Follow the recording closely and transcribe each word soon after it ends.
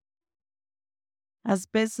As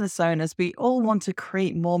business owners, we all want to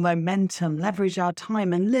create more momentum, leverage our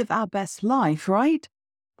time, and live our best life, right?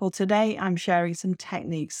 Well, today I'm sharing some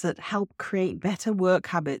techniques that help create better work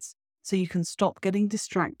habits so you can stop getting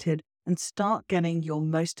distracted and start getting your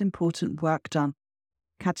most important work done.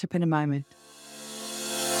 Catch up in a moment.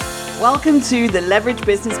 Welcome to the Leverage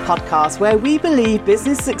Business Podcast, where we believe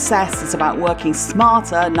business success is about working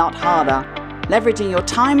smarter, not harder. Leveraging your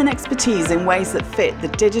time and expertise in ways that fit the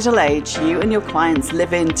digital age you and your clients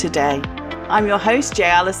live in today. I'm your host, Jay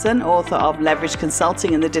Allison, author of Leverage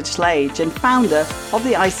Consulting in the Digital Age and founder of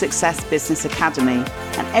the iSuccess Business Academy.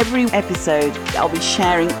 And every episode, I'll be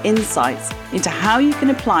sharing insights into how you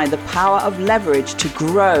can apply the power of leverage to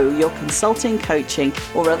grow your consulting, coaching,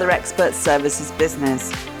 or other expert services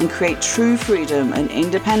business and create true freedom and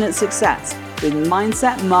independent success with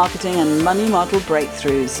mindset, marketing, and money model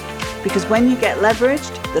breakthroughs. Because when you get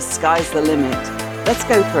leveraged, the sky's the limit. Let's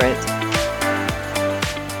go for it.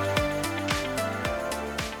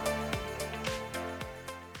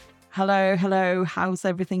 Hello. How's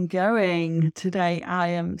everything going? Today, I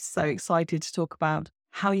am so excited to talk about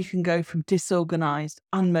how you can go from disorganized,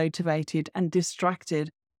 unmotivated, and distracted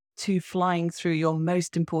to flying through your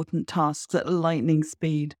most important tasks at lightning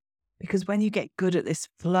speed. Because when you get good at this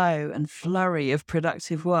flow and flurry of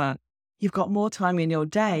productive work, you've got more time in your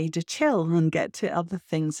day to chill and get to other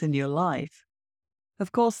things in your life.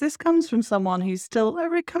 Of course, this comes from someone who's still a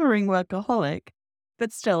recovering workaholic.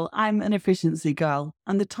 But still, I'm an efficiency girl,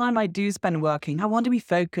 and the time I do spend working, I want to be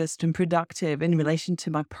focused and productive in relation to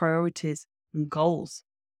my priorities and goals.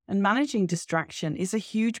 And managing distraction is a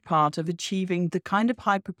huge part of achieving the kind of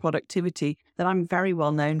hyper-productivity that I'm very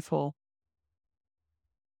well known for.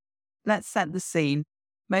 Let's set the scene.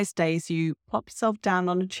 Most days you plop yourself down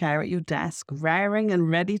on a chair at your desk, raring and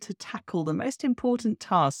ready to tackle the most important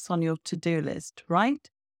tasks on your to-do list, right?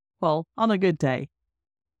 Well, on a good day.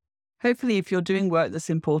 Hopefully, if you're doing work that's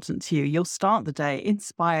important to you, you'll start the day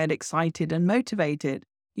inspired, excited, and motivated.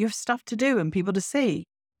 You have stuff to do and people to see.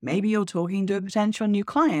 Maybe you're talking to a potential new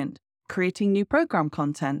client, creating new program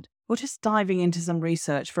content, or just diving into some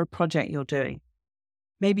research for a project you're doing.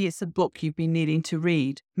 Maybe it's a book you've been needing to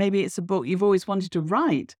read. Maybe it's a book you've always wanted to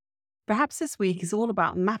write. Perhaps this week is all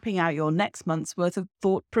about mapping out your next month's worth of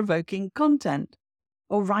thought-provoking content,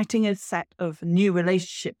 or writing a set of new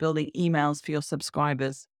relationship-building emails for your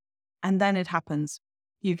subscribers. And then it happens.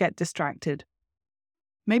 You get distracted.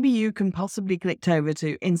 Maybe you compulsively clicked over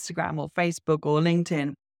to Instagram or Facebook or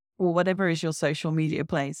LinkedIn or whatever is your social media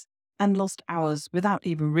place and lost hours without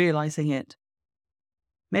even realizing it.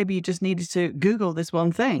 Maybe you just needed to Google this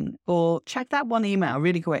one thing or check that one email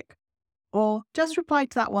really quick or just reply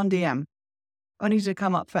to that one DM, only to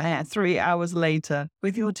come up for air 3 hours later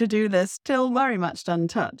with your to-do list still very much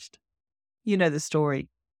untouched. You know the story.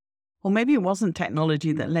 Or maybe it wasn't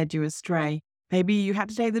technology that led you astray. Maybe you had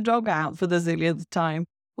to take the dog out for the zillionth time,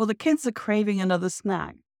 or the kids are craving another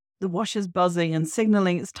snack. The washer's buzzing and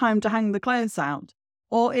signaling it's time to hang the clothes out.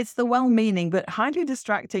 Or it's the well-meaning but highly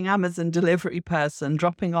distracting Amazon delivery person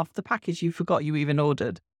dropping off the package you forgot you even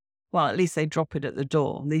ordered. Well, at least they drop it at the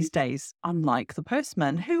door these days, unlike the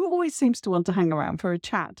postman, who always seems to want to hang around for a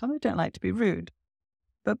chat, and I don't like to be rude.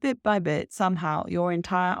 But bit by bit, somehow, your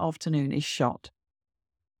entire afternoon is shot.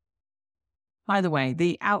 By the way,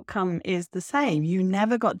 the outcome is the same. You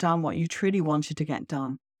never got done what you truly wanted to get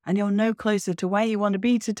done. And you're no closer to where you want to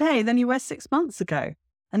be today than you were 6 months ago.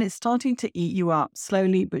 And it's starting to eat you up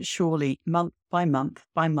slowly but surely, month by month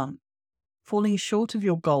by month. Falling short of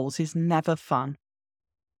your goals is never fun.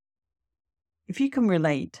 If you can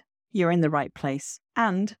relate, you're in the right place.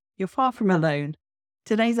 And you're far from alone.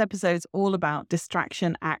 Today's episode is all about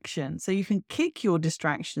distraction action, so you can kick your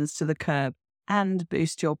distractions to the curb and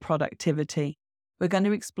boost your productivity. We're going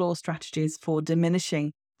to explore strategies for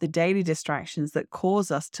diminishing the daily distractions that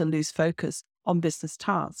cause us to lose focus on business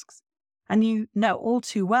tasks. And you know all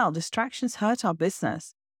too well, distractions hurt our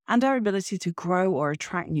business and our ability to grow or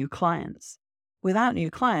attract new clients. Without new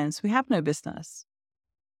clients, we have no business.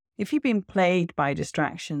 If you've been plagued by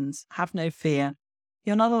distractions, have no fear.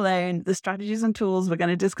 You're not alone. The strategies and tools we're going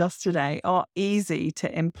to discuss today are easy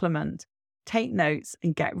to implement. Take notes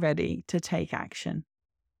and get ready to take action.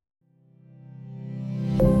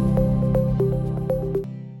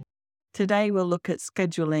 Today, we'll look at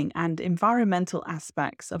scheduling and environmental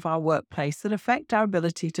aspects of our workplace that affect our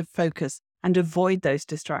ability to focus and avoid those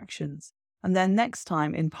distractions. And then next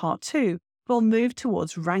time in part 2, we'll move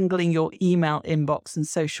towards wrangling your email inbox and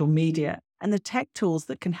social media and the tech tools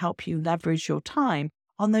that can help you leverage your time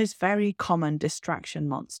on those very common distraction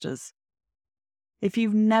monsters. If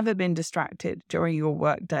you've never been distracted during your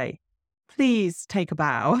workday, please take a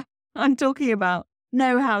bow. I'm talking about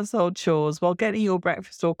No household chores while getting your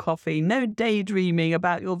breakfast or coffee. No daydreaming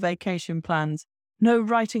about your vacation plans. No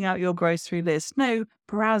writing out your grocery list. No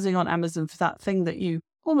browsing on Amazon for that thing that you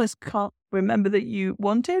almost can't remember that you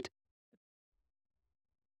wanted.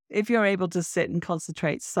 If you're able to sit and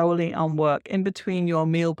concentrate solely on work in between your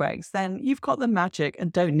meal breaks, then you've got the magic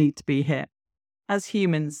and don't need to be here. As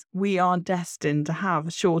humans, we are destined to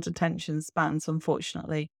have short attention spans,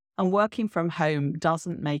 unfortunately, and working from home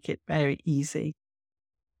doesn't make it very easy.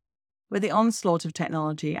 With the onslaught of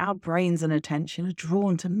technology, our brains and attention are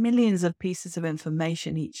drawn to millions of pieces of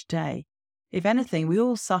information each day. If anything, we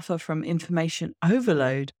all suffer from information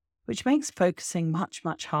overload, which makes focusing much,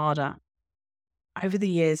 much harder. Over the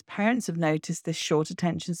years, parents have noticed this short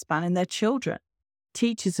attention span in their children.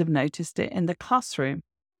 Teachers have noticed it in the classroom.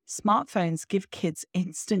 Smartphones give kids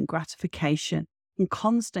instant gratification and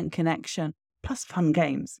constant connection, plus fun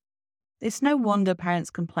games. It's no wonder parents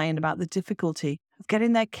complain about the difficulty of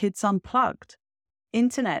getting their kids unplugged.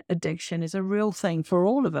 Internet addiction is a real thing for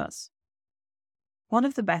all of us. One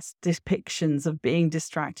of the best depictions of being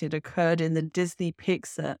distracted occurred in the Disney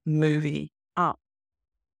Pixar movie Up.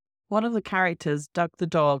 One of the characters, Doug the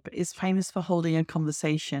dog, is famous for holding a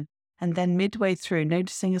conversation and then midway through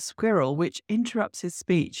noticing a squirrel which interrupts his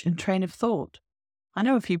speech and train of thought. I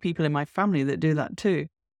know a few people in my family that do that too.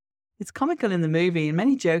 It's comical in the movie and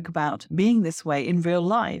many joke about being this way in real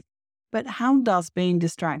life. But how does being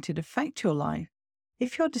distracted affect your life?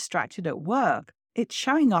 If you're distracted at work, it's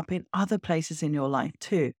showing up in other places in your life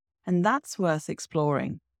too, and that's worth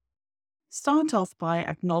exploring. Start off by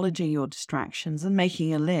acknowledging your distractions and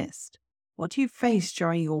making a list. What do you face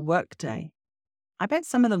during your workday? I bet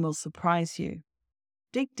some of them will surprise you.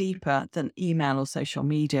 Dig deeper than email or social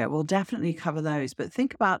media. We'll definitely cover those, but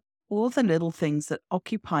think about all the little things that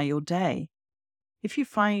occupy your day. If you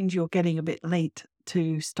find you're getting a bit late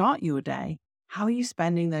to start your day, how are you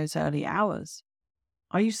spending those early hours?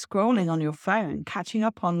 Are you scrolling on your phone, catching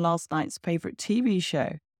up on last night's favorite TV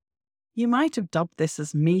show? You might have dubbed this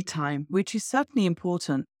as me time, which is certainly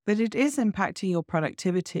important, but it is impacting your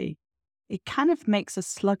productivity. It kind of makes a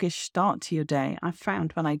sluggish start to your day, I've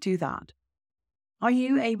found when I do that. Are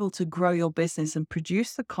you able to grow your business and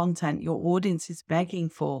produce the content your audience is begging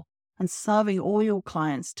for and serving all your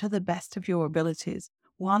clients to the best of your abilities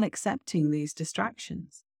while accepting these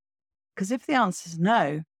distractions? Because if the answer is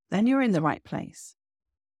no, then you're in the right place.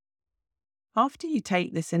 After you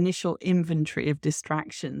take this initial inventory of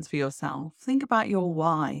distractions for yourself, think about your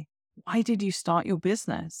why. Why did you start your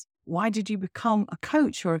business? Why did you become a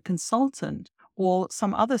coach or a consultant or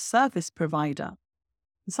some other service provider?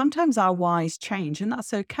 And sometimes our whys change, and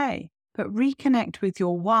that's okay. But reconnect with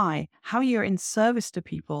your why, how you're in service to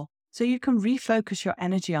people, so you can refocus your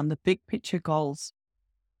energy on the big picture goals.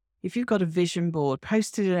 If you've got a vision board,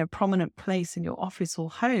 post it in a prominent place in your office or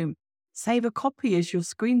home. Save a copy as your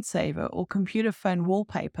screensaver or computer phone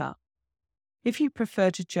wallpaper. If you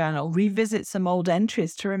prefer to journal, revisit some old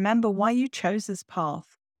entries to remember why you chose this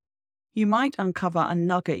path. You might uncover a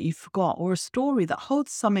nugget you forgot or a story that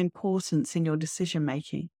holds some importance in your decision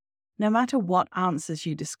making. No matter what answers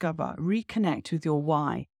you discover, reconnect with your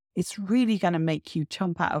why. It's really going to make you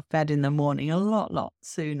jump out of bed in the morning a lot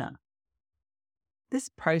sooner. This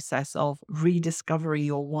process of rediscovering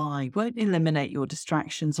your why won't eliminate your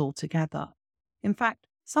distractions altogether. In fact,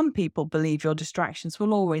 some people believe your distractions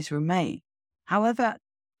will always remain. However,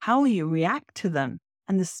 how you react to them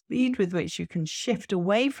and the speed with which you can shift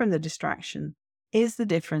away from the distraction is the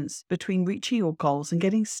difference between reaching your goals and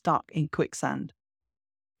getting stuck in quicksand.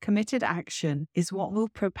 Committed action is what will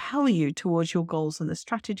propel you towards your goals, and the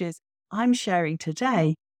strategies I'm sharing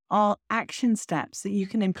today are action steps that you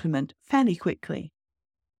can implement fairly quickly.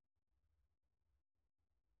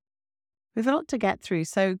 We've a lot to get through,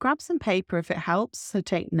 so grab some paper if it helps, so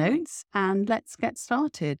take notes, and let's get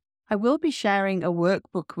started. I will be sharing a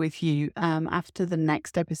workbook with you after the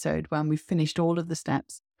next episode when we've finished all of the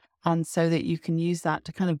steps, and so that you can use that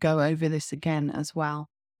to kind of go over this again as well.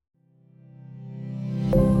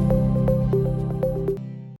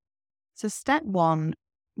 So step 1,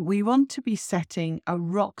 we want to be setting a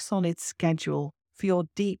rock-solid schedule for your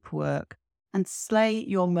deep work and slay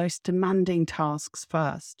your most demanding tasks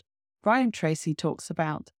first. Brian Tracy talks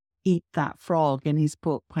about Eat That Frog in his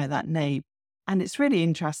book by that name. And it's really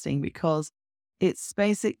interesting because it's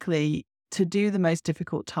basically to do the most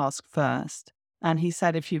difficult task first. And he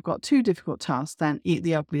said, if you've got 2 difficult tasks, then eat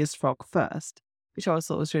the ugliest frog first, which I always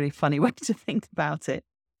thought was a really funny way to think about it.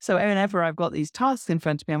 So whenever I've got these tasks in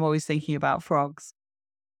front of me, I'm always thinking about frogs.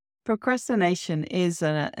 Procrastination is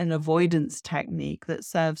an avoidance technique that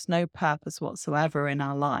serves no purpose whatsoever in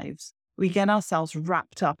our lives. We get ourselves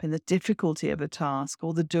wrapped up in the difficulty of a task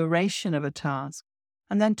or the duration of a task,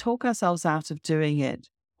 and then talk ourselves out of doing it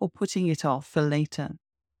or putting it off for later.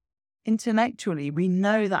 Intellectually, we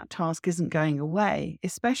know that task isn't going away,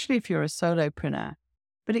 especially if you're a solopreneur,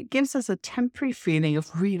 but it gives us a temporary feeling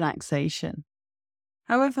of relaxation.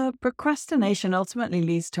 However, procrastination ultimately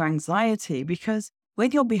leads to anxiety because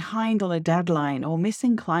when you're behind on a deadline or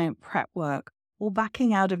missing client prep work or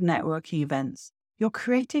backing out of networking events, you're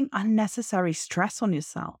creating unnecessary stress on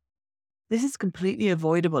yourself. This is completely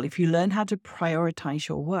avoidable if you learn how to prioritize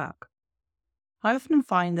your work. I often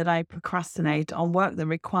find that I procrastinate on work that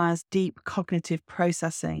requires deep cognitive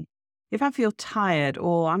processing. If I feel tired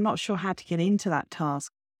or I'm not sure how to get into that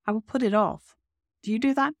task, I will put it off. Do you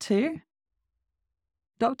do that too?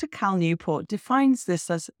 Dr. Cal Newport defines this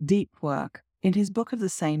as deep work in his book of the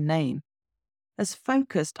same name, as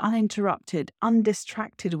focused, uninterrupted,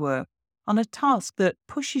 undistracted work on a task that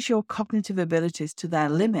pushes your cognitive abilities to their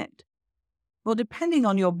limit. Well, depending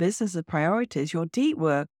on your business and priorities, your deep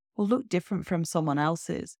work will look different from someone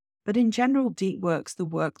else's, but in general, deep work's the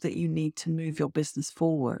work that you need to move your business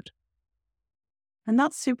forward. And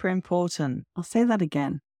that's super important. I'll say that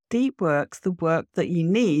again. Deep work's the work that you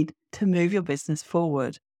need to move your business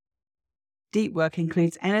forward. Deep work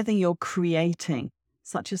includes anything you're creating,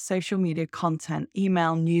 such as social media content,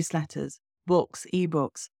 email newsletters, books,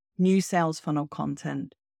 ebooks, new sales funnel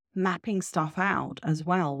content, mapping stuff out as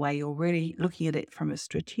well, where you're really looking at it from a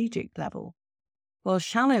strategic level. Well,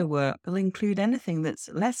 shallow work will include anything that's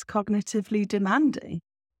less cognitively demanding.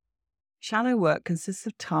 Shallow work consists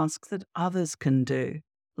of tasks that others can do,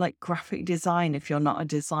 like graphic design if you're not a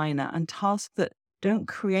designer, and tasks that don't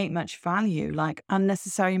create much value, like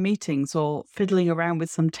unnecessary meetings or fiddling around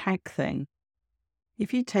with some tech thing.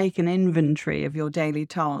 If you take an inventory of your daily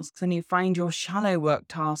tasks and you find your shallow work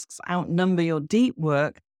tasks outnumber your deep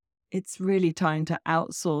work, it's really time to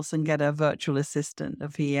outsource and get a virtual assistant, a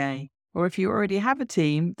VA. Or if you already have a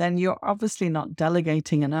team, then you're obviously not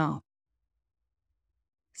delegating enough.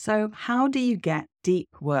 So how do you get deep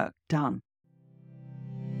work done?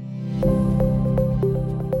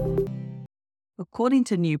 According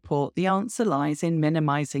to Newport, the answer lies in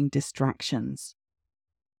minimizing distractions.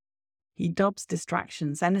 He dubs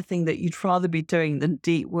distractions anything that you'd rather be doing than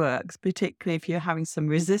deep work, particularly if you're having some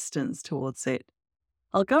resistance towards it.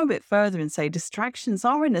 I'll go a bit further and say distractions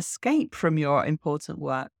are an escape from your important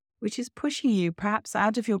work, which is pushing you perhaps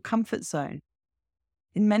out of your comfort zone.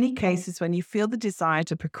 In many cases, when you feel the desire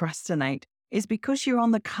to procrastinate, it's because you're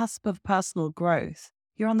on the cusp of personal growth.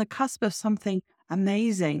 You're on the cusp of something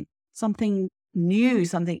amazing, something new,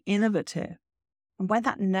 something innovative. And when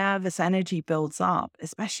that nervous energy builds up,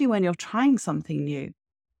 especially when you're trying something new,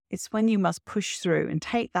 it's when you must push through and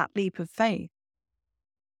take that leap of faith.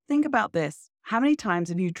 Think about this. How many times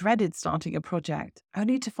have you dreaded starting a project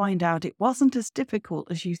only to find out it wasn't as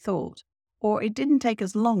difficult as you thought, or it didn't take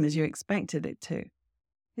as long as you expected it to?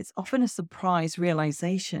 It's often a surprise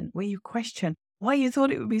realization where you question why you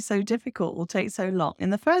thought it would be so difficult or take so long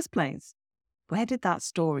in the first place. Where did that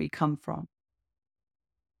story come from?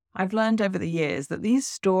 I've learned over the years that these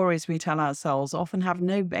stories we tell ourselves often have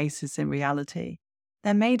no basis in reality.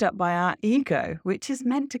 They're made up by our ego, which is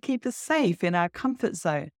meant to keep us safe in our comfort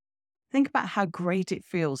zone. Think about how great it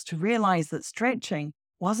feels to realize that stretching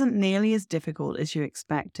wasn't nearly as difficult as you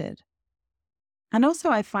expected. And also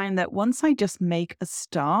I find that once I just make a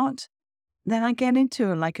start, then I get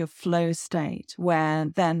into a flow state where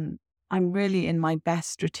then I'm really in my best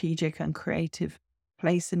strategic and creative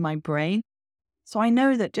place in my brain. So I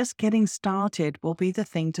know that just getting started will be the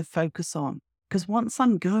thing to focus on, because once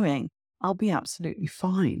I'm going, I'll be absolutely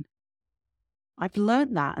fine. I've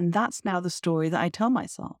learned that, and that's now the story that I tell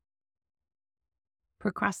myself.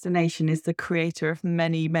 Procrastination is the creator of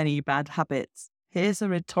many, many bad habits. Here's a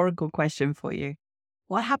rhetorical question for you.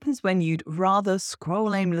 What happens when you'd rather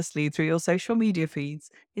scroll aimlessly through your social media feeds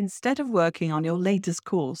instead of working on your latest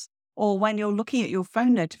course, or when you're looking at your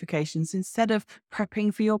phone notifications instead of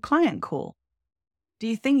prepping for your client call? Do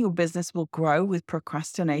you think your business will grow with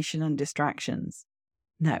procrastination and distractions?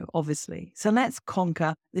 No, obviously. So let's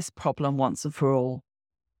conquer this problem once and for all.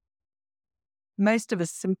 Most of us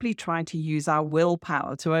simply try to use our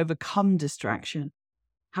willpower to overcome distraction.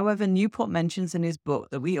 However, Newport mentions in his book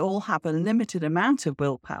that we all have a limited amount of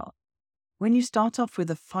willpower. When you start off with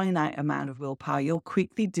a finite amount of willpower, you'll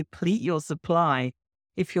quickly deplete your supply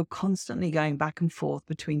if you're constantly going back and forth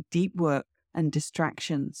between deep work and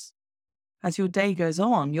distractions. As your day goes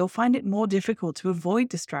on, you'll find it more difficult to avoid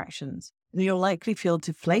distractions, and you'll likely feel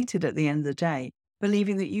deflated at the end of the day,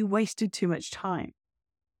 believing that you wasted too much time.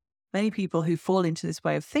 Many people who fall into this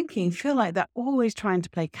way of thinking feel like they're always trying to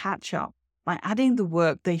play catch up by adding the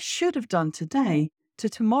work they should have done today to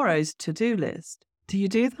tomorrow's to-do list. Do you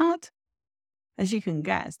do that? As you can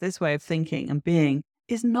guess, this way of thinking and being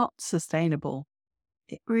is not sustainable.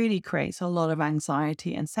 It really creates a lot of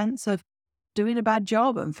anxiety and sense of doing a bad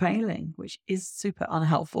job and failing, which is super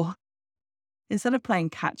unhelpful. Instead of playing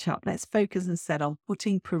catch up, let's focus instead on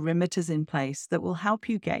putting perimeters in place that will help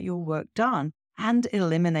you get your work done and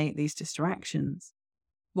eliminate these distractions.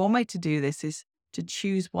 One way to do this is to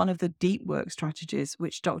choose one of the deep work strategies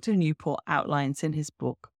which Dr. Newport outlines in his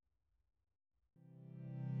book.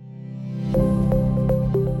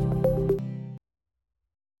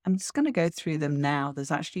 I'm just going to go through them now.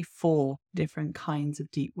 There's actually 4 different kinds of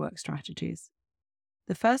deep work strategies.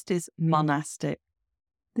 The first is monastic.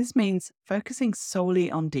 This means focusing solely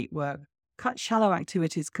on deep work. Cut shallow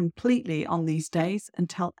activities completely on these days and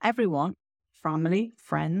tell everyone, family,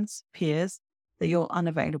 friends, peers, that you're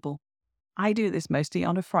unavailable. I do this mostly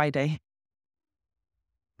on a Friday.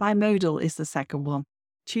 Bimodal is the second one.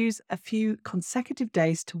 Choose a few consecutive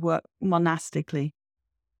days to work monastically.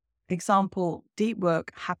 Example, deep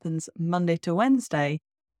work happens Monday to Wednesday.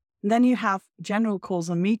 Then you have general calls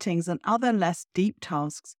and meetings and other less deep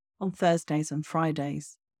tasks on Thursdays and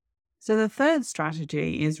Fridays. So the third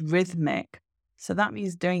strategy is rhythmic. So that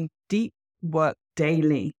means doing deep work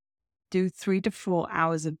daily. Do 3 to 4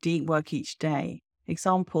 hours of deep work each day.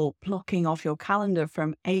 Example, blocking off your calendar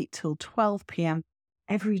from 8 till 12 p.m.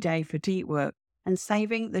 every day for deep work and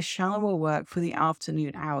saving the shallower work for the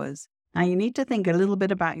afternoon hours. Now, you need to think a little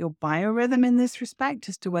bit about your biorhythm in this respect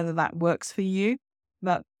as to whether that works for you,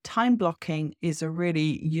 but time blocking is a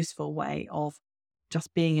really useful way of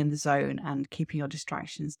just being in the zone and keeping your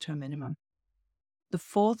distractions to a minimum. The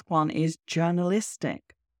fourth one is journalistic.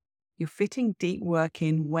 You're fitting deep work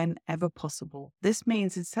in whenever possible. This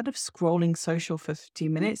means instead of scrolling social for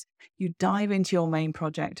 15 minutes, you dive into your main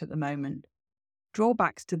project at the moment.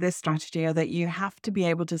 Drawbacks to this strategy are that you have to be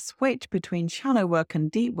able to switch between shallow work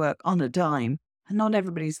and deep work on a dime, and not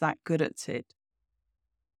everybody's that good at it.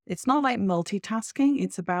 It's not like multitasking,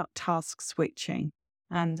 it's about task switching.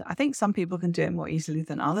 And I think some people can do it more easily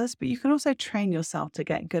than others, but you can also train yourself to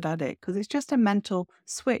get good at it because it's just a mental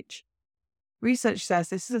switch. Research says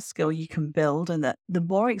this is a skill you can build and that the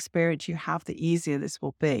more experience you have, the easier this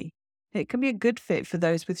will be. It can be a good fit for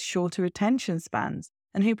those with shorter attention spans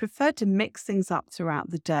and who prefer to mix things up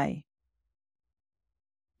throughout the day.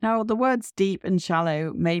 Now, the words deep and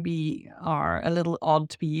shallow maybe are a little odd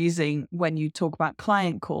to be using when you talk about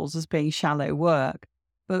client calls as being shallow work,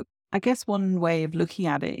 but I guess one way of looking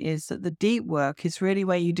at it is that the deep work is really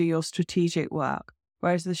where you do your strategic work,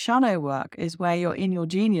 whereas the shallow work is where you're in your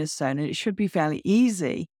genius zone and it should be fairly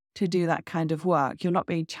easy to do that kind of work. You're not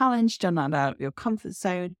being challenged, you're not out of your comfort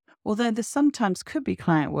zone, although there sometimes could be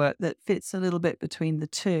client work that fits a little bit between the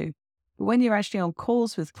two. But when you're actually on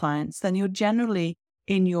calls with clients, then you're generally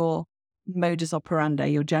in your modus operandi,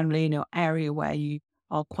 you're generally in your area where you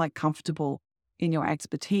are quite comfortable in your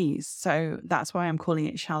expertise. So that's why I'm calling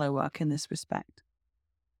it shallow work in this respect.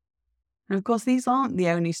 And of course, these aren't the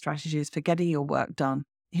only strategies for getting your work done.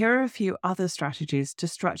 Here are a few other strategies to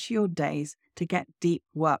structure your days to get deep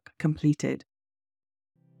work completed.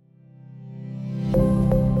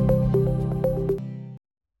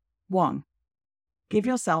 1. Give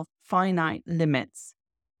yourself finite limits.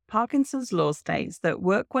 Parkinson's law states that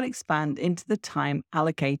work will expand into the time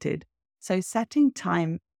allocated. So setting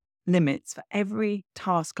time limits for every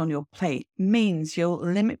task on your plate means you'll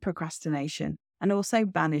limit procrastination and also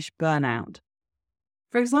banish burnout.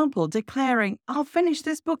 For example, declaring, "I'll finish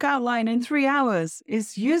this book outline in 3 hours"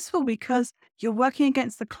 is useful because you're working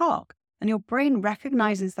against the clock and your brain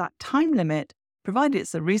recognizes that time limit, provided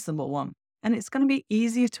it's a reasonable one. And it's going to be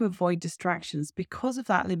easier to avoid distractions because of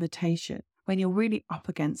that limitation when you're really up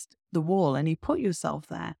against the wall and you put yourself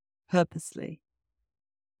there purposely.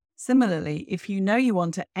 Similarly, if you know you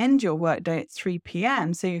want to end your workday at 3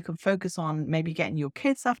 p.m. so you can focus on maybe getting your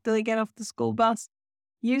kids after they get off the school bus,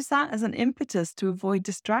 use that as an impetus to avoid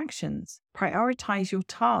distractions. Prioritize your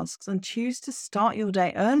tasks and choose to start your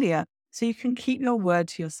day earlier so you can keep your word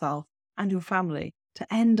to yourself and your family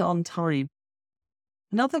to end on time.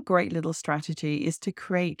 Another great little strategy is to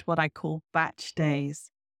create what I call batch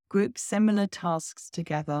days. Group similar tasks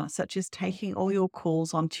together, such as taking all your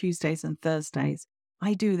calls on Tuesdays and Thursdays.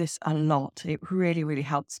 I do this a lot. It really, really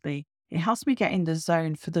helps me. It helps me get in the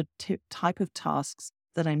zone for the type of tasks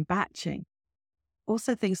that I'm batching.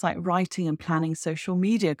 Also, things like writing and planning social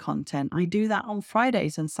media content. I do that on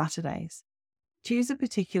Fridays and Saturdays. Choose a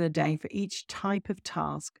particular day for each type of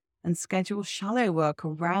task and schedule shallow work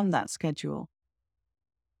around that schedule.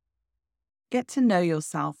 Get to know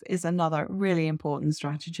yourself is another really important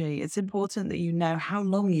strategy. It's important that you know how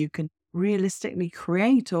long you can realistically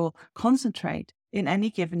create or concentrate in any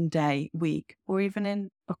given day, week, or even in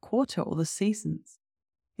a quarter or the seasons.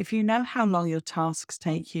 If you know how long your tasks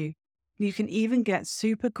take you, you can even get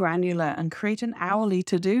super granular and create an hourly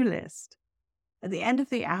to-do list. At the end of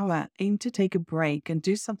the hour, aim to take a break and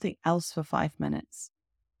do something else for 5 minutes.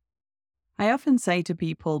 I often say to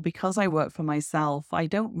people, because I work for myself, I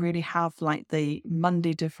don't really have like the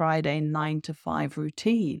Monday to Friday 9 to 5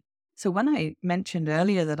 routine. So when I mentioned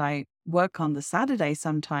earlier that I work on the Saturday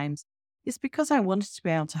sometimes, it's because I wanted to be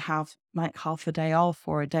able to have like half a day off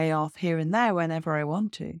or a day off here and there whenever I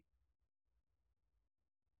want to.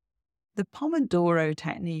 The Pomodoro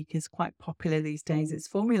technique is quite popular these days. It's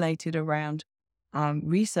formulated around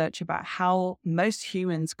research about how most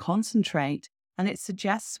humans concentrate, and it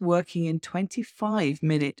suggests working in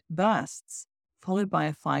 25-minute bursts, followed by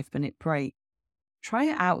a 5-minute break. Try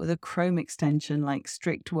it out with a Chrome extension like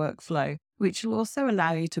Strict Workflow, which will also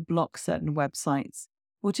allow you to block certain websites,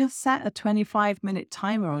 or just set a 25-minute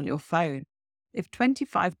timer on your phone. If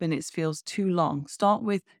 25 minutes feels too long, start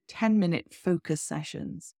with 10-minute focus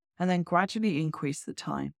sessions, and then gradually increase the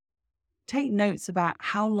time. Take notes about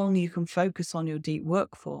how long you can focus on your deep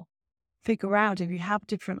work for. Figure out if you have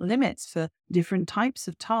different limits for different types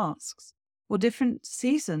of tasks, or different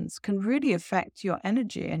seasons can really affect your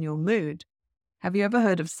energy and your mood. Have you ever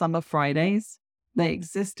heard of summer Fridays? They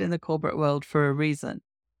exist in the corporate world for a reason.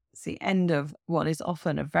 It's the end of what is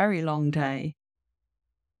often a very long day.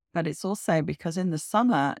 But it's also because in the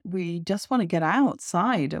summer, we just want to get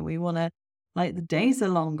outside and we want to, like, the days are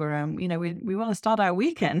longer and, we want to start our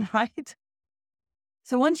weekend, right?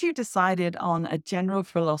 So once you've decided on a general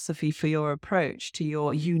philosophy for your approach to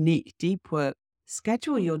your unique deep work,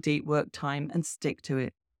 schedule your deep work time and stick to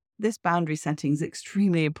it. This boundary setting is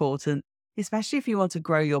extremely important, especially if you want to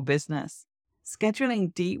grow your business.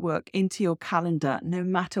 Scheduling deep work into your calendar, no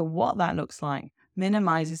matter what that looks like,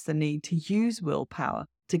 minimizes the need to use willpower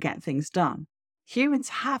to get things done. Humans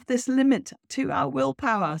have this limit to our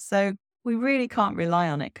willpower, so we really can't rely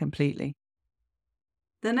on it completely.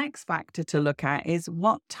 The next factor to look at is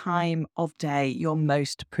what time of day you're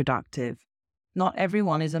most productive. Not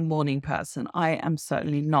everyone is a morning person. I am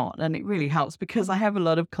certainly not. And it really helps because I have a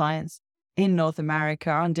lot of clients in North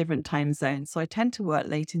America on different time zones. So I tend to work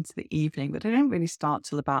late into the evening, but I don't really start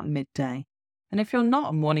till about midday. And if you're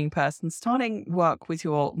not a morning person, starting work with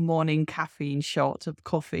your morning caffeine shot of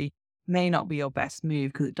coffee may not be your best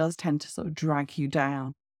move because it does tend to sort of drag you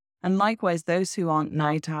down. And likewise, those who aren't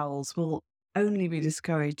night owls will only be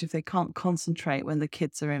discouraged if they can't concentrate when the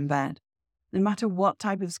kids are in bed. No matter what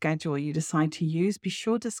type of schedule you decide to use, be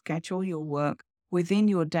sure to schedule your work within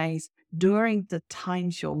your days during the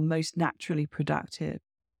times you're most naturally productive.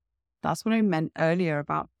 That's what I meant earlier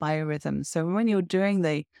about biorhythms. So when you're doing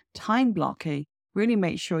the time blocking, really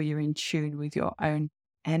make sure you're in tune with your own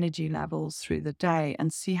energy levels through the day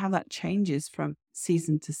and see how that changes from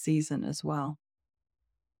season to season as well.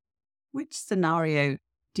 Which scenario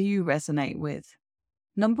do you resonate with?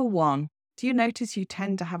 Number 1, do you notice you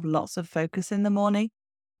tend to have lots of focus in the morning?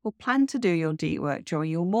 Well, plan to do your deep work during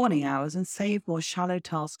your morning hours and save more shallow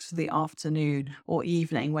tasks for the afternoon or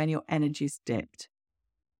evening when your energy's dipped.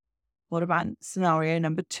 What about scenario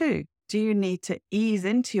number 2? Do you need to ease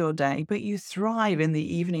into your day, but you thrive in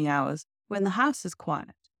the evening hours when the house is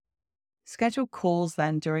quiet? Schedule calls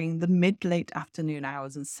then during the mid-late afternoon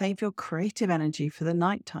hours and save your creative energy for the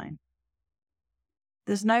nighttime.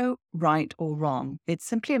 There's no right or wrong. It's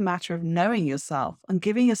simply a matter of knowing yourself and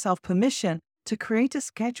giving yourself permission to create a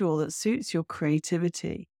schedule that suits your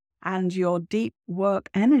creativity and your deep work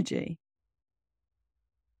energy.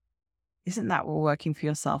 Isn't that what working for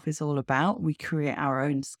yourself is all about? We create our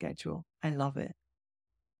own schedule. I love it.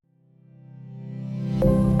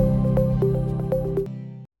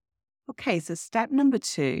 Okay, so step number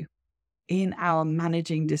 2 in our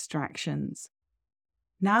managing distractions.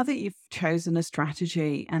 Now that you've chosen a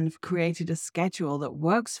strategy and have created a schedule that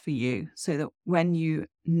works for you so that when you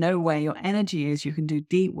know where your energy is, you can do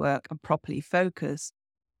deep work and properly focus,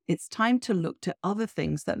 it's time to look to other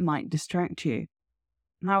things that might distract you.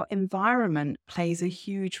 Now, environment plays a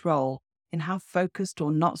huge role in how focused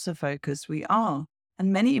or not so focused we are,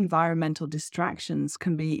 and many environmental distractions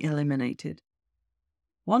can be eliminated.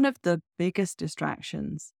 One of the biggest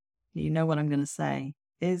distractions, you know what I'm going to say,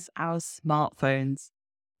 is our smartphones.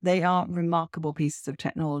 They are remarkable pieces of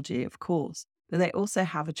technology, of course, but they also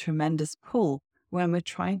have a tremendous pull when we're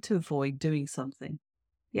trying to avoid doing something.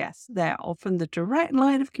 Yes, they're often the direct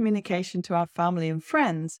line of communication to our family and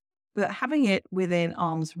friends, but having it within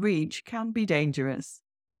arm's reach can be dangerous.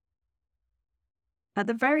 At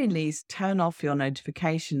the very least, turn off your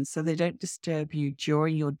notifications so they don't disturb you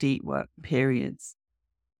during your deep work periods.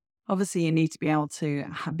 Obviously, you need to be able to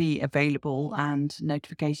be available, and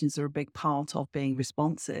notifications are a big part of being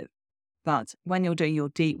responsive. But when you're doing your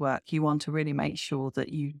deep work, you want to really make sure that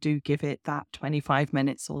you do give it that 25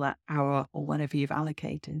 minutes or that hour or whatever you've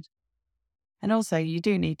allocated. And also, you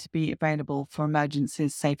do need to be available for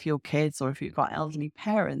emergencies, say for your kids or if you've got elderly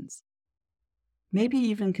parents. Maybe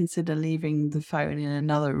even consider leaving the phone in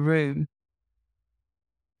another room.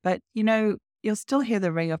 But, you'll still hear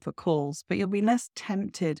the ring of the calls, but you'll be less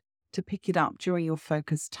tempted to pick it up during your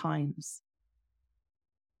focus times.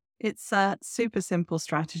 It's a super simple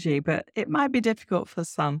strategy, but it might be difficult for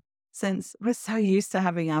some since we're so used to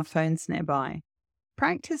having our phones nearby.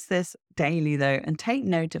 Practice this daily, though, and take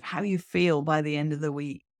note of how you feel by the end of the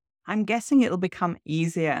week. I'm guessing it'll become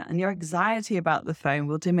easier and your anxiety about the phone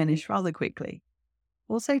will diminish rather quickly.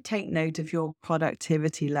 Also, take note of your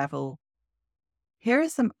productivity level. Here are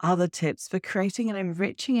some other tips for creating an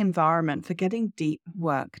enriching environment for getting deep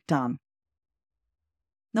work done.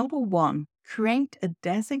 Number 1, create a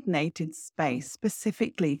designated space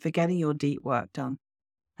specifically for getting your deep work done.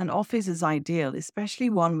 An office is ideal, especially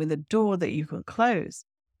one with a door that you can close,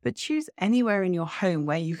 but choose anywhere in your home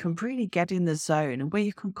where you can really get in the zone and where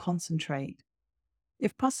you can concentrate.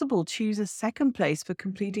 If possible, choose a second place for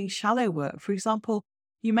completing shallow work. For example,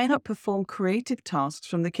 you may not perform creative tasks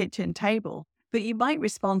from the kitchen table, but you might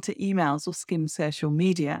respond to emails or skim social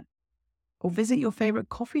media, or visit your favorite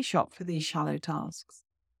coffee shop for these shallow tasks.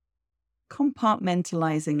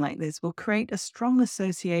 Compartmentalizing like this will create a strong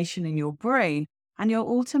association in your brain, and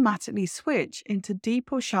you'll automatically switch into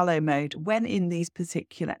deep or shallow mode when in these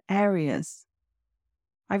particular areas.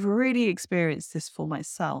 I've really experienced this for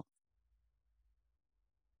myself.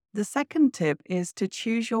 The second tip is to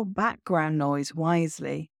choose your background noise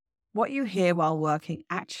wisely. What you hear while working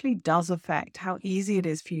actually does affect how easy it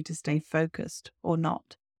is for you to stay focused or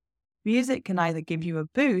not. Music can either give you a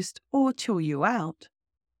boost or chill you out.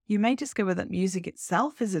 You may discover that music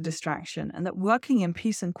itself is a distraction and that working in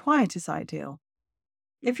peace and quiet is ideal.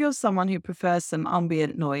 If you're someone who prefers some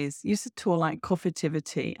ambient noise, use a tool like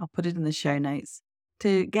Coffitivity, I'll put it in the show notes,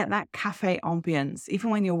 to get that cafe ambience even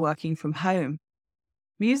when you're working from home.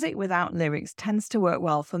 Music without lyrics tends to work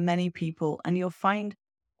well for many people, and you'll find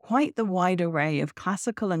quite the wide array of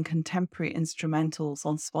classical and contemporary instrumentals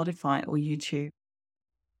on Spotify or YouTube.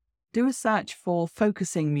 Do a search for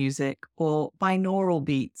focusing music or binaural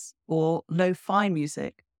beats or lo-fi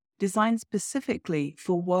music designed specifically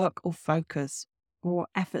for work or focus or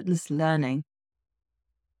effortless learning.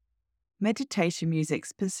 Meditation music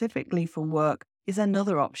specifically for work is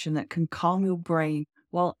another option that can calm your brain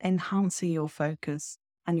while enhancing your focus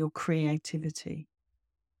and your creativity.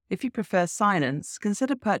 If you prefer silence,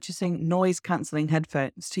 consider purchasing noise-cancelling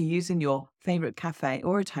headphones to use in your favorite cafe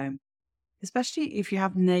or at home, especially if you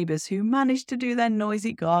have neighbors who manage to do their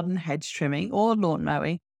noisy garden hedge trimming or lawn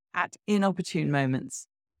mowing at inopportune moments.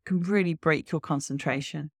 It can really break your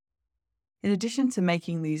concentration. In addition to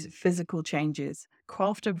making these physical changes,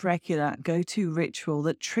 craft a regular go-to ritual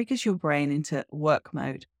that triggers your brain into work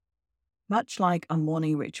mode. Much like a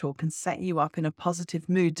morning ritual can set you up in a positive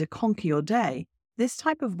mood to conquer your day, this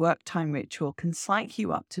type of work time ritual can psych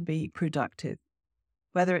you up to be productive.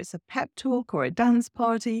 Whether it's a pep talk or a dance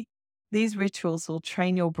party, these rituals will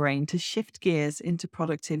train your brain to shift gears into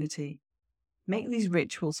productivity. Make these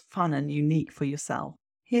rituals fun and unique for yourself.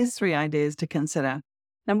 Here's 3 ideas to consider.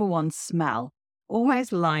 Number 1, smell.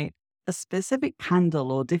 Always light a specific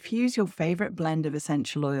candle or diffuse your favorite blend of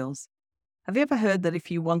essential oils. Have you ever heard that if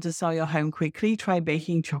you want to sell your home quickly, try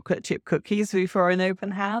baking chocolate chip cookies before an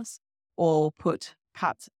open house? Or put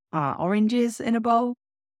cut oranges in a bowl?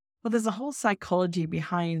 Well, there's a whole psychology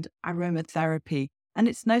behind aromatherapy, and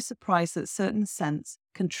it's no surprise that certain scents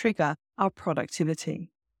can trigger our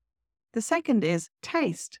productivity. The second is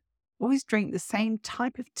taste. Always drink the same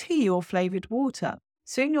type of tea or flavored water.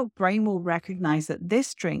 Soon your brain will recognize that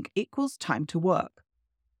this drink equals time to work.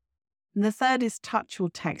 And the third is touch or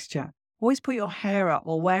texture. Always put your hair up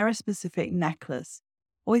or wear a specific necklace.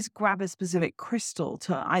 Always grab a specific crystal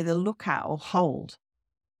to either look at or hold.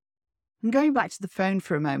 And going back to the phone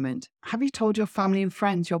for a moment, have you told your family and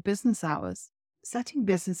friends your business hours? Setting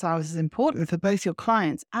business hours is important for both your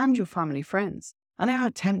clients and your family friends. I know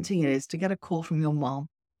how tempting it is to get a call from your mom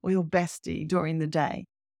or your bestie during the day.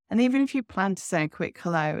 And even if you plan to say a quick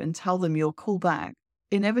hello and tell them you'll call back,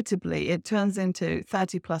 inevitably it turns into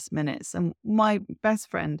 30 plus minutes. And my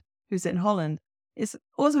best friend, who's in Holland, it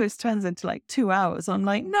turns into like 2 hours. I'm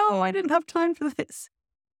like, no, I didn't have time for this.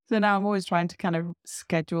 So now I'm always trying to kind of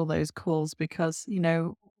schedule those calls because,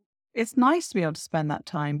 It's nice to be able to spend that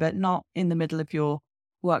time, but not in the middle of your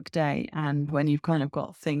work day and when you've kind of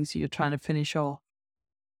got things you're trying to finish off.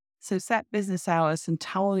 So set business hours and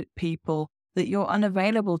tell people that you're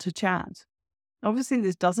unavailable to chat. Obviously,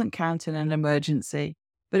 this doesn't count in an emergency,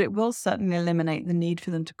 but it will certainly eliminate the need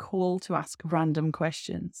for them to call to ask random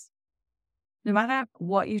questions. No matter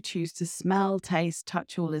what you choose to smell, taste,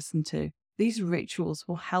 touch, or listen to, these rituals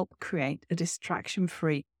will help create a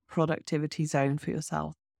distraction-free productivity zone for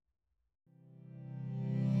yourself.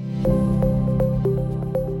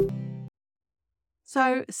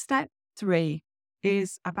 So, step 3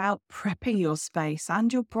 is about prepping your space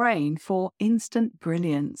and your brain for instant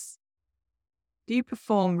brilliance. Do you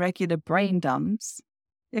perform regular brain dumps?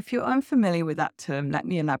 If you're unfamiliar with that term, let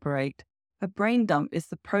me elaborate. A brain dump is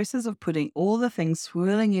the process of putting all the things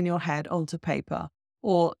swirling in your head onto paper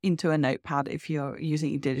or into a notepad if you're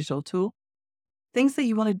using a digital tool. Things that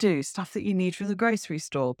you want to do, stuff that you need from the grocery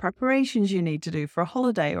store, preparations you need to do for a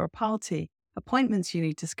holiday or a party, appointments you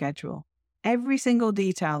need to schedule. Every single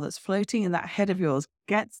detail that's floating in that head of yours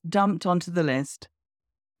gets dumped onto the list.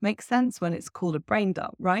 Makes sense when it's called a brain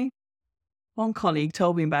dump, right? One colleague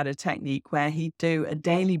told me about a technique where he'd do a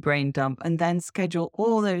daily brain dump and then schedule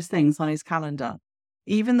all those things on his calendar.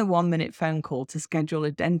 Even the 1-minute phone call to schedule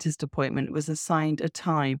a dentist appointment was assigned a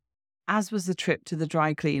time, as was the trip to the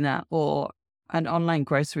dry cleaner or an online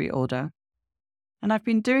grocery order. And I've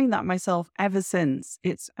been doing that myself ever since.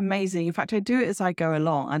 It's amazing. In fact, I do it as I go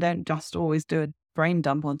along. I don't just always do a brain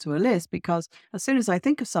dump onto a list because as soon as I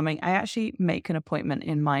think of something, I actually make an appointment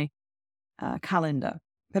in my calendar.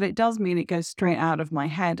 But it does mean it goes straight out of my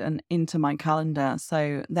head and into my calendar.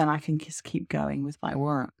 So then I can just keep going with my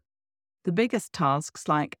work. The biggest tasks,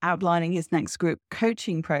 like outlining his next group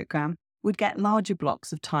coaching program, would get larger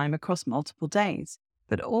blocks of time across multiple days.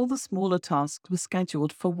 But all the smaller tasks were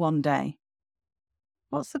scheduled for one day.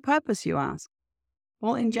 What's the purpose, you ask?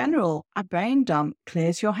 Well, in general, a brain dump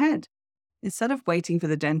clears your head. Instead of waiting for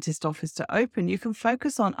the dentist office to open, you can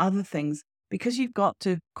focus on other things because you've got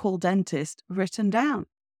to call dentist written down.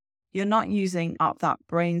 You're not using up that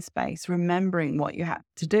brain space remembering what you had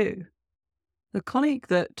to do. The colleague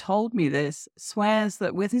that told me this swears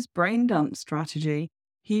that with his brain dump strategy,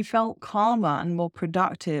 he felt calmer and more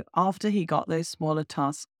productive after he got those smaller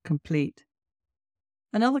tasks complete.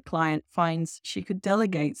 Another client finds she could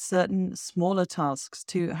delegate certain smaller tasks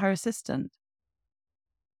to her assistant,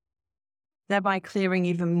 thereby clearing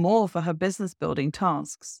even more for her business building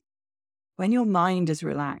tasks. When your mind is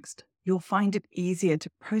relaxed, you'll find it easier to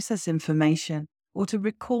process information or to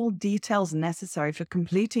recall details necessary for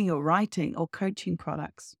completing your writing or coaching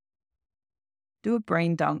products. Do a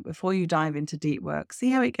brain dump before you dive into deep work. See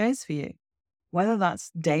how it goes for you, whether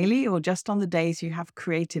that's daily or just on the days you have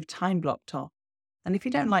creative time blocked off. And if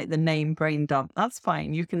you don't like the name brain dump, that's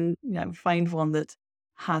fine. You can find one that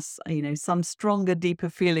has some stronger, deeper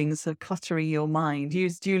feelings of cluttering your mind.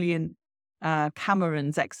 Use Julian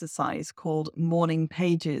Cameron's exercise called Morning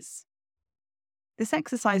Pages. This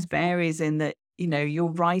exercise varies in that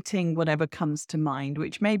you're writing whatever comes to mind,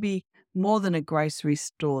 which may be more than a grocery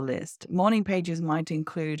store list. Morning Pages might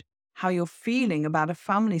include how you're feeling about a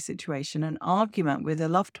family situation, an argument with a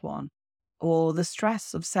loved one, or the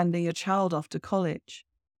stress of sending your child off to college.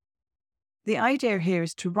 The idea here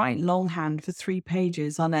is to write longhand for 3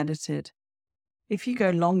 pages unedited. If you go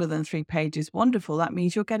longer than 3 pages, wonderful. That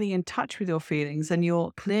means you're getting in touch with your feelings and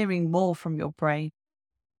you're clearing more from your brain.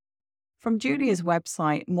 From Julia's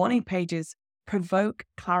website, Morning Pages provoke,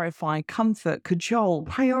 clarify, comfort, cajole,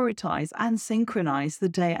 prioritize, and synchronize the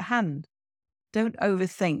day at hand. Don't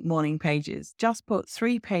overthink Morning Pages. Just put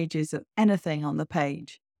 3 pages of anything on the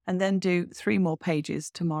page and then do 3 more pages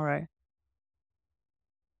tomorrow.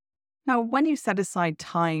 Now, when you set aside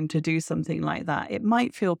time to do something like that, it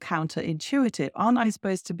might feel counterintuitive. Aren't I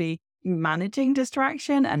supposed to be managing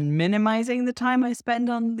distraction and minimizing the time I spend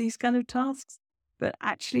on these kind of tasks? But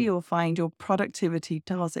actually, you'll find your productivity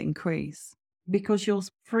does increase because you're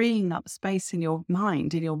freeing up space in your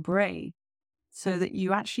mind, in your brain, so that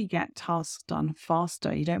you actually get tasks done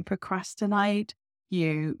faster. You don't procrastinate.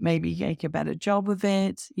 You maybe make a better job of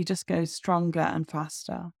it. You just go stronger and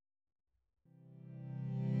faster.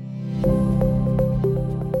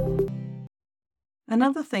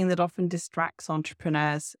 Another thing that often distracts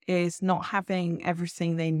entrepreneurs is not having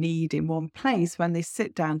everything they need in one place when they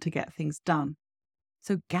sit down to get things done.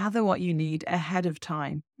 So gather what you need ahead of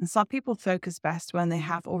time. And some people focus best when they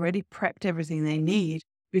have already prepped everything they need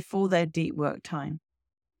before their deep work time.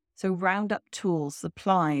 So round up tools,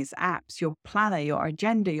 supplies, apps, your planner, your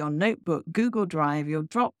agenda, your notebook, Google Drive, your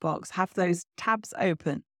Dropbox, have those tabs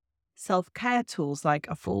open. self-care tools like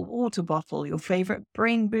a full water bottle, your favorite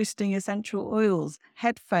brain-boosting essential oils,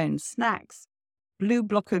 headphones, snacks, blue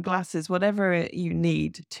blocker glasses, whatever you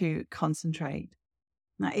need to concentrate.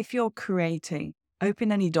 Now, if you're creating,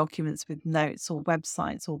 open any documents with notes or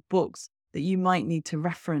websites or books that you might need to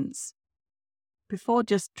reference. Before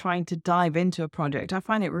just trying to dive into a project, I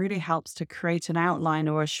find it really helps to create an outline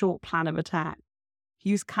or a short plan of attack.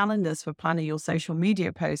 Use calendars for planning your social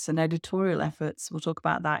media posts and editorial efforts. We'll talk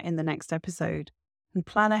about that in the next episode. And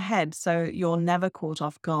plan ahead so you're never caught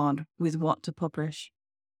off guard with what to publish.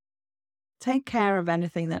 Take care of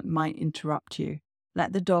anything that might interrupt you.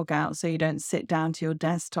 Let the dog out so you don't sit down to your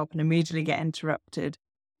desktop and immediately get interrupted.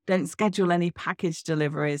 Don't schedule any package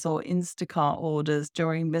deliveries or Instacart orders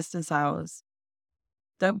during business hours.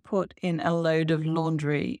 Don't put in a load of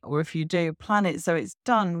laundry, or if you do, plan it so it's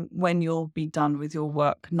done when you'll be done with your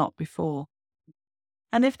work, not before.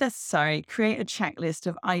 And if necessary, create a checklist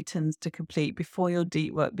of items to complete before your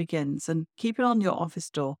deep work begins and keep it on your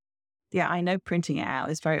office door. Yeah, I know printing it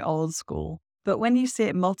out is very old school, but when you see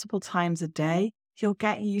it multiple times a day, you'll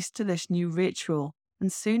get used to this new ritual,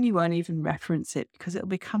 and soon you won't even reference it because it'll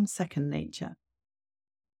become second nature.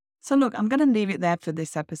 So look, I'm going to leave it there for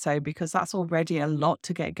this episode because that's already a lot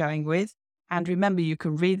to get going with. And remember, you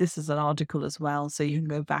can read this as an article as well, so you can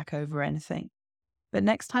go back over anything. But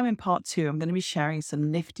next time in part 2, I'm going to be sharing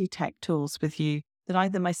some nifty tech tools with you that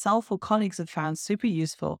either myself or colleagues have found super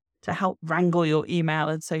useful to help wrangle your email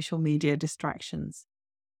and social media distractions.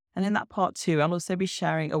 And in that part 2, I'll also be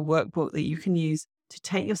sharing a workbook that you can use to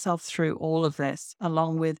take yourself through all of this,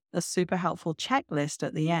 along with a super helpful checklist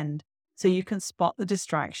at the end, so you can spot the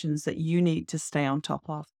distractions that you need to stay on top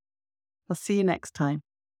of. I'll see you next time.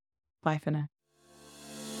 Bye for now.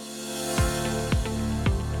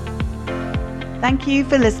 Thank you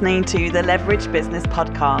for listening to the Leverage Business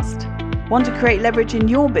Podcast. Want to create leverage in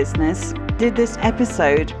your business? Did this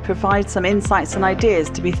episode provide some insights and ideas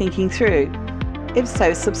to be thinking through? If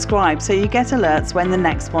so, subscribe so you get alerts when the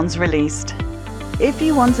next one's released. If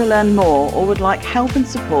you want to learn more or would like help and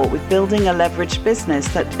support with building a leveraged business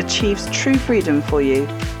that achieves true freedom for you,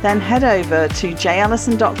 then head over to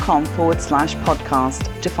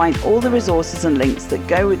jallison.com/podcast to find all the resources and links that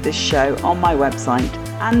go with this show on my website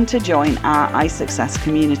and to join our iSuccess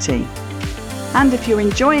community. And if you're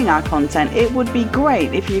enjoying our content, it would be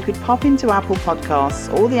great if you could pop into Apple Podcasts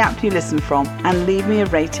or the app you listen from and leave me a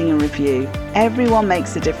rating and review. Everyone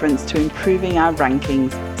makes a difference to improving our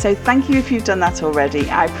rankings. So thank you if you've done that already.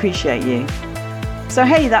 I appreciate you. So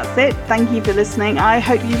hey, that's it. Thank you for listening. I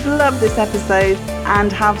hope you've loved this episode and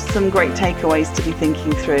have some great takeaways to be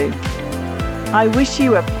thinking through. I wish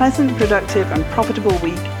you a pleasant, productive and profitable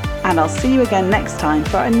week, and I'll see you again next time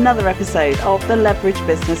for another episode of the Leverage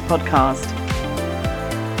Business Podcast.